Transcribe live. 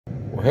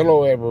Well,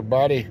 hello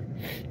everybody.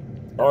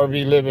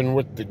 RV Living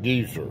with the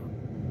Geezer.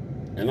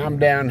 And I'm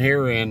down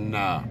here in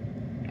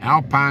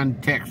Alpine,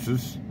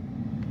 Texas.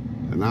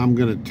 And I'm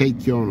going to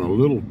take you on a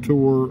little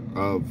tour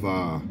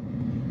of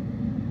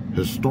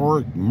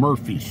historic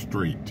Murphy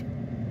Street.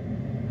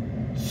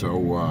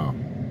 So,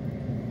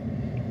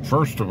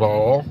 first of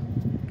all,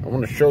 I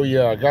want to show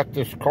you, I got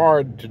this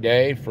card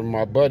today from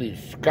my buddy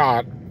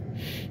Scott.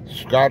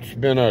 Scott's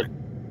been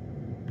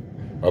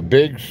a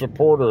big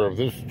supporter of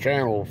this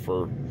channel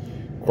for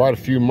quite a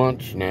few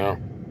months now,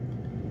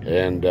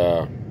 and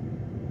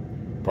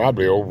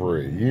probably over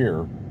a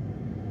year.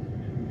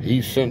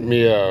 He sent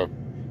me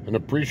an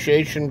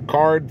appreciation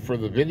card for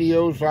the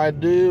videos I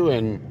do,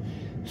 and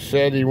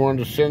said he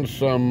wanted to send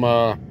some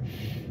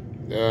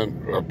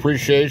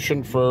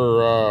appreciation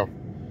for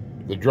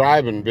the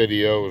driving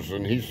videos,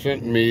 and he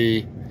sent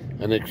me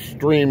an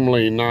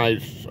extremely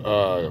nice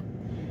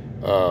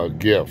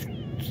gift.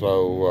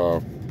 So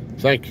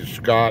thank you,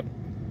 Scott.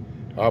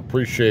 I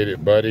appreciate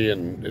it, buddy.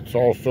 And it's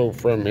also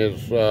from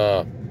his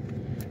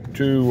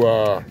two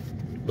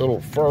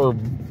little fur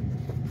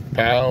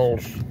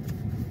pals.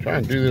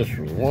 Trying to do this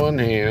with one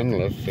hand.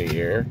 Let's see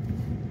here.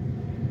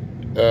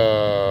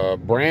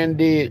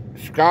 Brandy,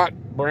 Scott,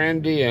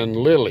 Brandy, and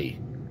Lily.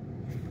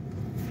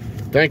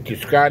 Thank you,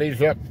 Scott. He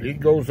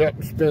goes up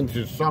and spends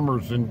his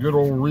summers in good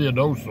old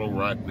Ruidoso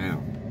right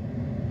now.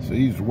 So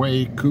he's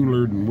way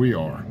cooler than we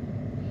are.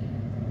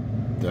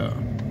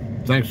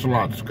 Thanks a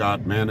lot,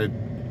 Scott, man.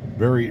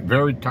 Very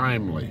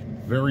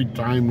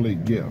timely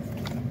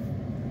gift.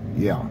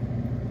 Yeah.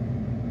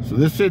 So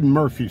this isn't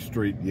Murphy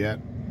Street yet.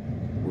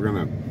 We're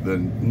gonna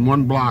then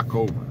one block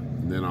over,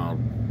 and then I'll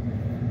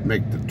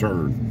make the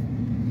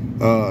turn.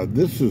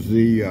 This is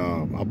the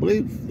I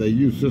believe they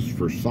use this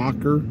for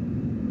soccer,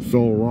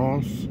 Sol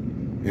Ross,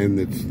 and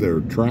it's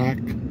their track.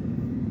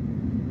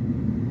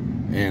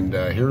 And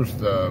here's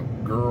the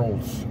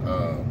girls'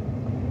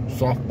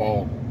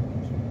 softball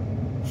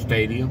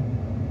stadium.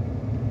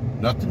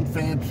 Nothing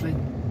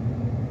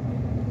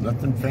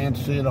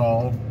fancy at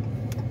all.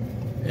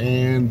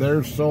 And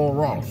there's Sol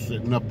Ross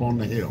sitting up on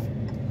the hill.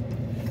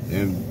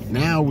 And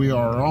now we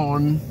are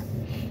on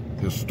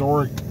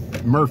historic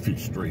Murphy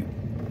Street.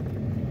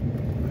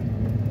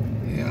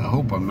 Yeah, I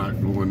hope I'm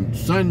not going.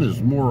 Sun is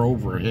more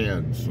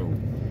overhead, so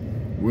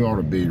we ought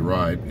to be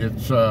right.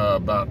 It's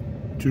about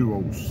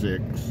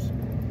 2:06.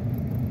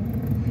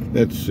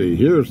 Let's see,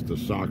 here's the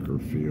soccer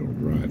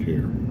field right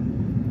here.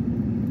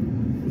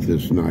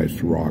 This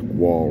nice rock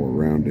wall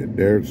around it.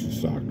 There's the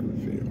soccer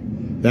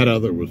field. That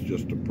other was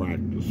just a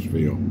practice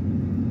field.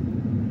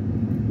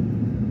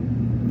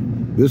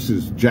 This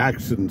is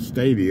Jackson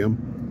Stadium.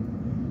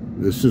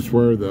 This is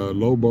where the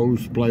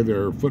Lobos play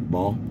their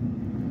football.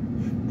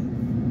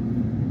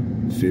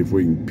 See if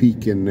we can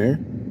peek in there.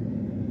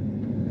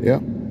 Yeah,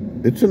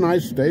 it's a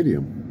nice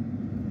stadium.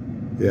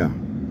 Yeah.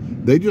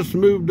 They just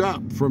moved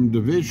up from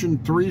Division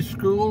III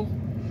school,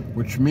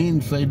 which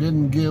means they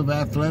didn't give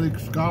athletic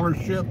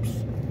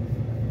scholarships.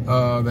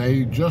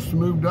 They just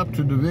moved up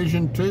to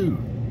Division II.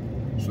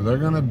 So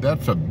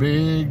that's a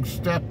big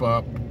step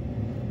up.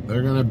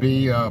 They're gonna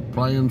be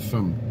playing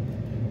some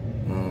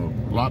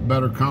lot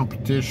better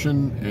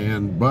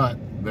competition, but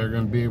they're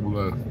gonna be able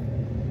to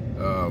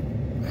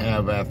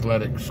have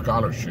athletic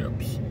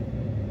scholarships.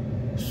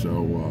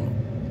 So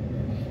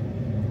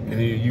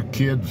any of you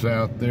kids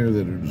out there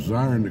that are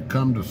desiring to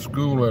come to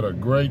school at a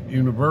great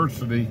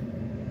university,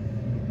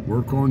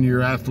 work on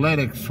your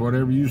athletics,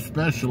 whatever you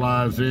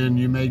specialize in,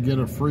 you may get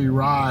a free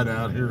ride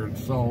out here at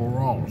Sol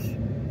Ross.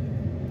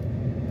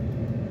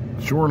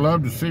 Sure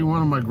love to see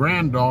one of my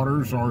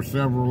granddaughters or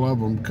several of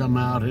them come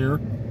out here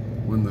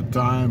when the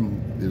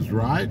time is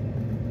right.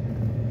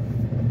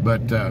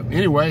 But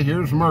anyway,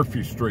 here's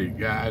Murphy Street,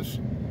 guys.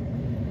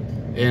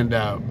 And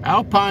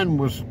Alpine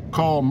was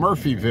called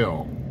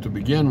Murphyville to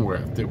begin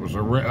with. It was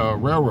a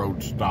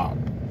railroad stop.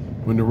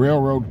 When the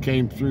railroad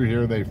came through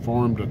here, they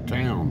formed a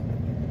town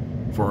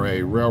for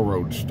a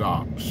railroad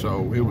stop.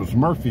 So it was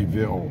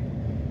Murphyville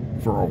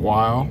for a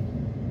while.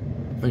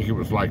 I think it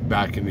was like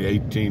back in the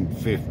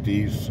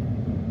 1850s.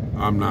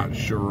 I'm not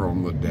sure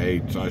on the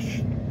dates.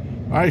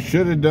 I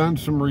should have done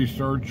some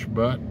research,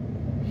 but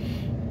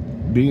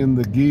being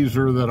the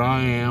geezer that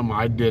I am,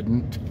 I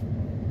didn't.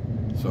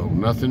 So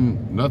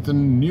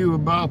nothing new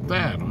about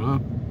that, huh?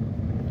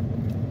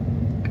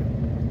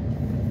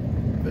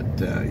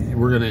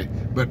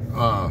 But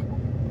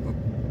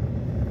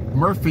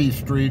Murphy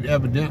Street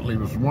evidently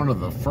was one of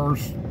the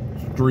first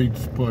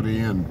streets put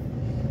in.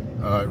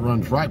 It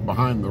runs right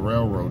behind the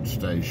railroad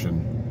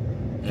station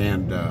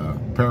and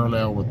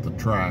parallel with the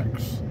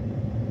tracks.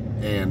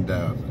 And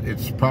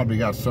it's probably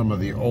got some of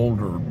the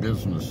older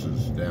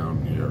businesses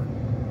down here.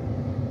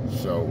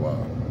 So,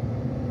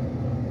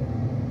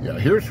 yeah,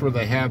 here's where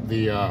they have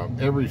the,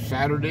 every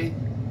Saturday,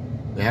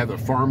 they have the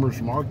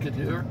farmer's market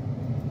here.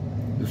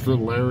 This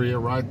little area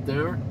right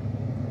there.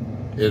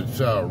 It's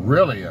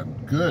really a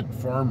good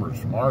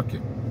farmer's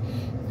market.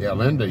 Yeah,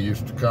 Linda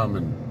used to come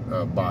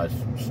and buy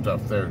some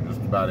stuff there just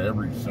about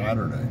every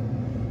Saturday.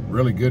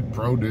 Really good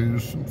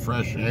produce and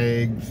fresh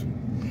eggs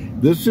and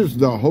This is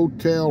the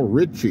Hotel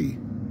Ritchie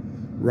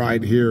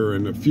right here,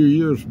 and a few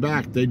years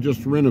back they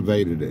just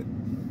renovated it.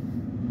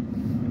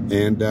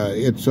 And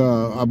it's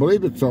I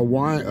believe it's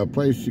a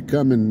place you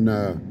come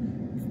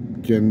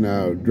and can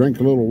drink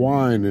a little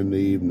wine in the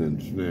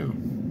evenings now.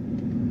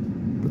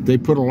 But they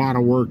put a lot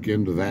of work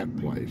into that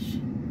place.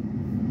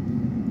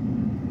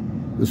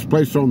 This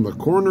place on the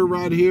corner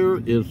right here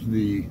is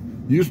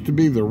used to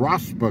be the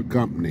Raspa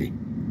Company.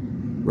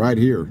 Right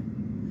here,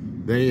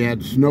 they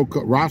had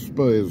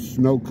Raspa is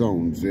snow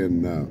cones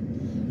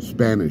in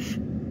Spanish,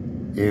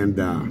 and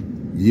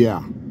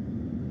yeah,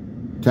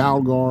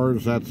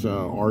 Calgeezer, that's an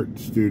art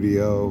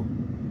studio.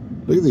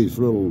 Look at these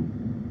little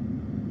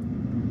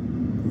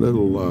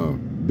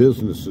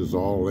businesses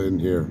all in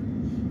here.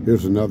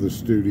 Here's another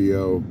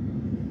studio.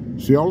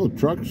 See all the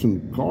trucks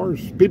and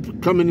cars. People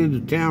coming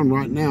into town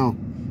right now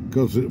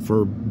because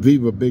for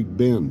Viva Big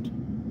Bend.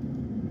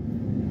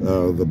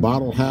 The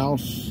Bottle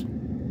House,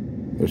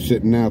 they're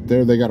sitting out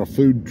there. They got a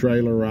food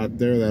trailer right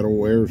there, that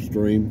old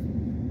Airstream.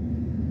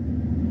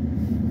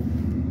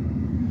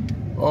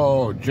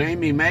 Oh,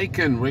 Jamie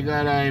Macon, we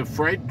got a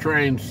freight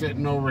train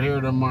sitting over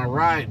here to my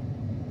right.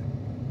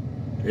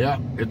 Yep,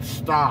 it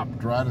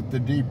stopped right at the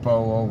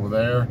depot over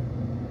there.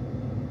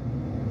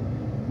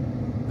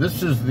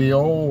 This is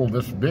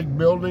this big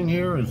building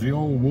here is the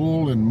old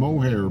wool and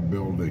mohair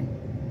building.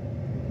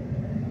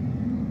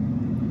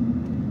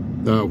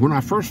 When I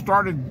first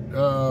started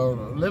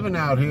living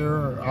out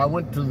here, I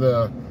went to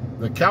the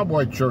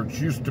cowboy church,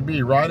 used to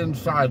be right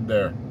inside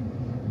there.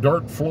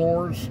 Dirt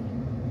floors,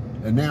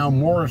 and now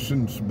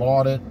Morrison's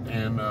bought it,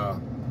 and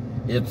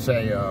it's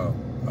a,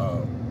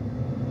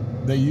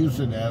 they use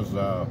it as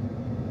a,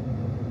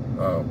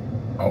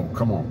 oh,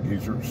 come on,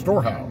 Geezer,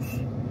 storehouse,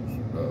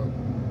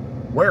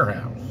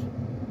 warehouse.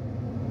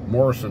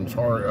 Morrison's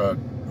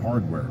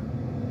hardware.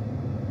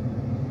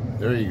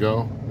 There you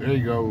go. There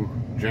you go,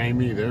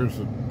 Jamie. There's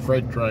the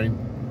freight train.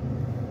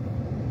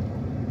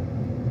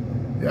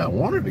 Yeah, I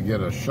wanted to get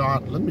a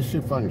shot. Let me see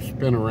if I can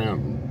spin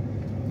around.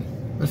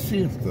 Let's see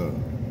if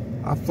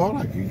I thought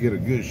I could get a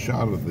good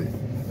shot of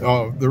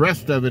the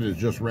rest of it is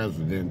just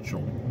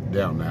residential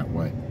down that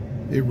way.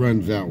 It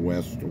runs out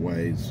west a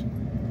ways.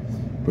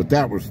 But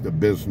that was the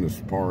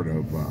business part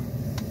of, I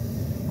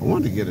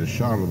wanted to get a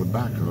shot of the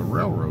back of the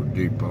railroad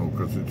depot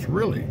because it's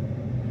really,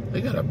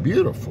 they got a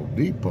beautiful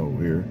depot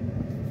here.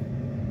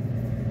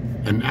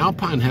 And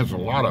Alpine has a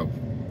lot of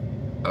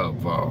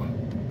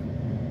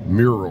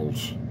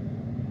murals.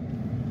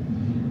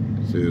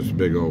 See this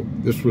big old,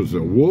 this was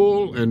a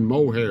wool and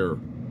mohair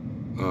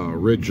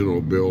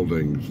original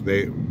buildings.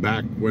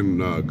 Back when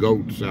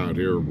goats out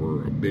here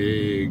were a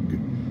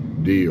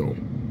big deal.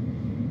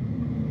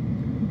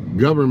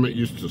 Government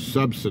used to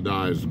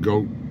subsidize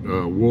goat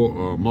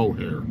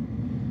mohair,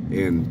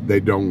 and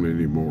they don't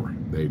anymore.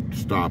 They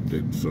stopped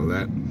it, so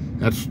that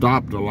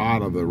stopped a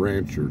lot of the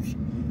ranchers.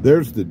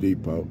 There's the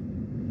depot.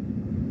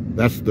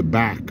 That's the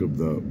back of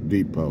the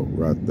depot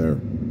right there.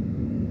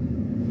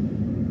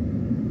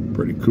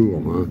 Pretty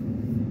cool, huh?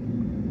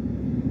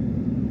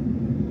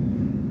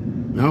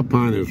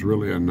 Alpine is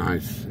really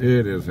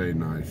it is a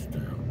nice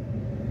town.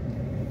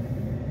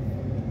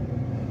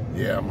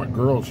 Yeah, my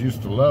girls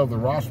used to love the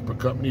Raspa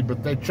Company,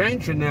 but they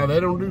changed it now. They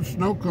don't do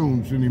snow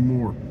cones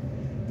anymore.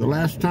 The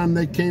last time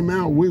they came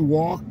out, we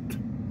walked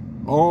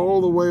all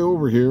the way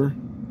over here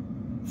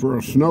for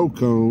a snow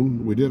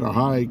cone. We did a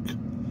hike.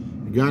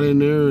 Got in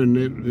there, and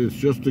it's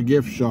just a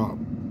gift shop.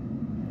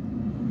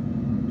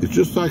 It's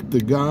just like the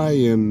guy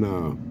in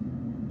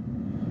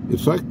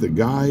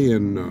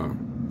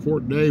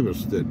Fort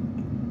Davis that,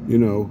 you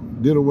know,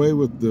 did away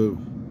with the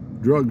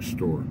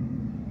drugstore.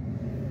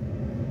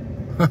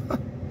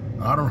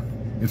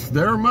 It's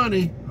their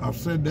money. I've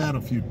said that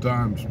a few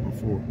times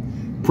before.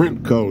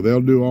 Printco,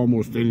 they'll do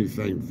almost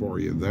anything for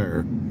you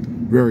there.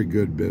 Very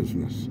good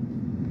business.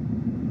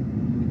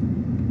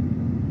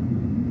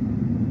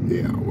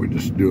 Yeah, we're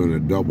just doing a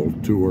double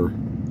tour.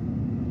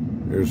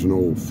 There's an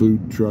old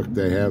food truck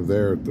they have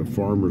there at the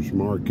farmer's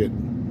market.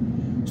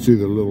 See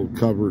the little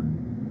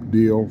covered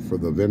deal for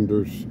the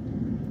vendors?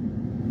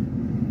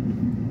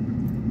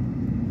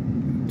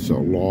 It's a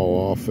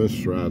law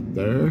office right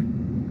there.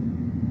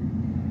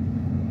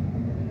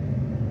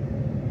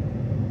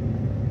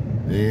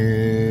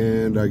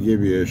 And I'll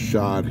give you a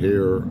shot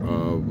here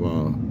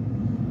of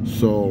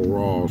Sol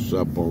Ross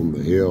up on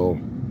the hill.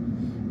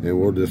 And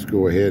we'll just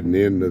go ahead and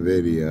end the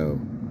video.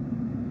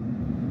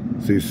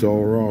 See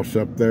Sol Ross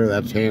up there?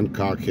 That's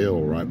Hancock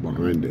Hill right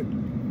behind it.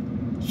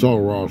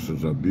 Sol Ross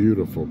is a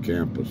beautiful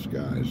campus,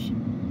 guys.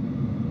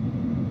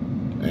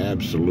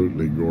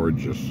 Absolutely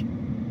gorgeous.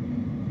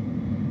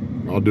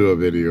 I'll do a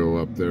video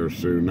up there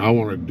soon. I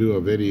want to do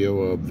a video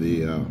of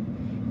the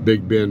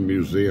Big Bend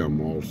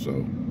Museum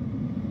also.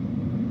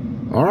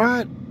 All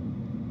right.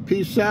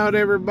 Peace out,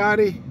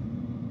 everybody.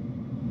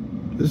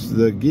 This is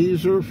the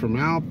Geezer from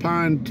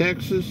Alpine,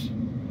 Texas,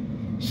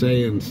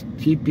 saying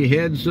keep your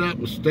heads up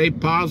and stay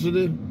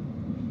positive,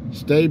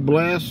 stay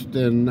blessed,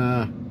 and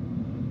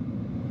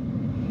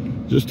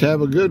just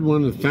have a good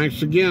one. And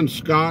thanks again,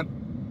 Scott,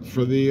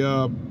 for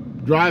the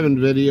driving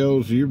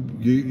videos.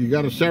 You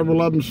got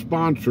several of them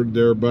sponsored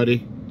there,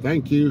 buddy.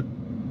 Thank you.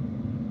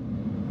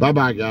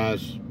 Bye-bye,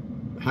 guys.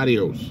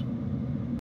 Adios.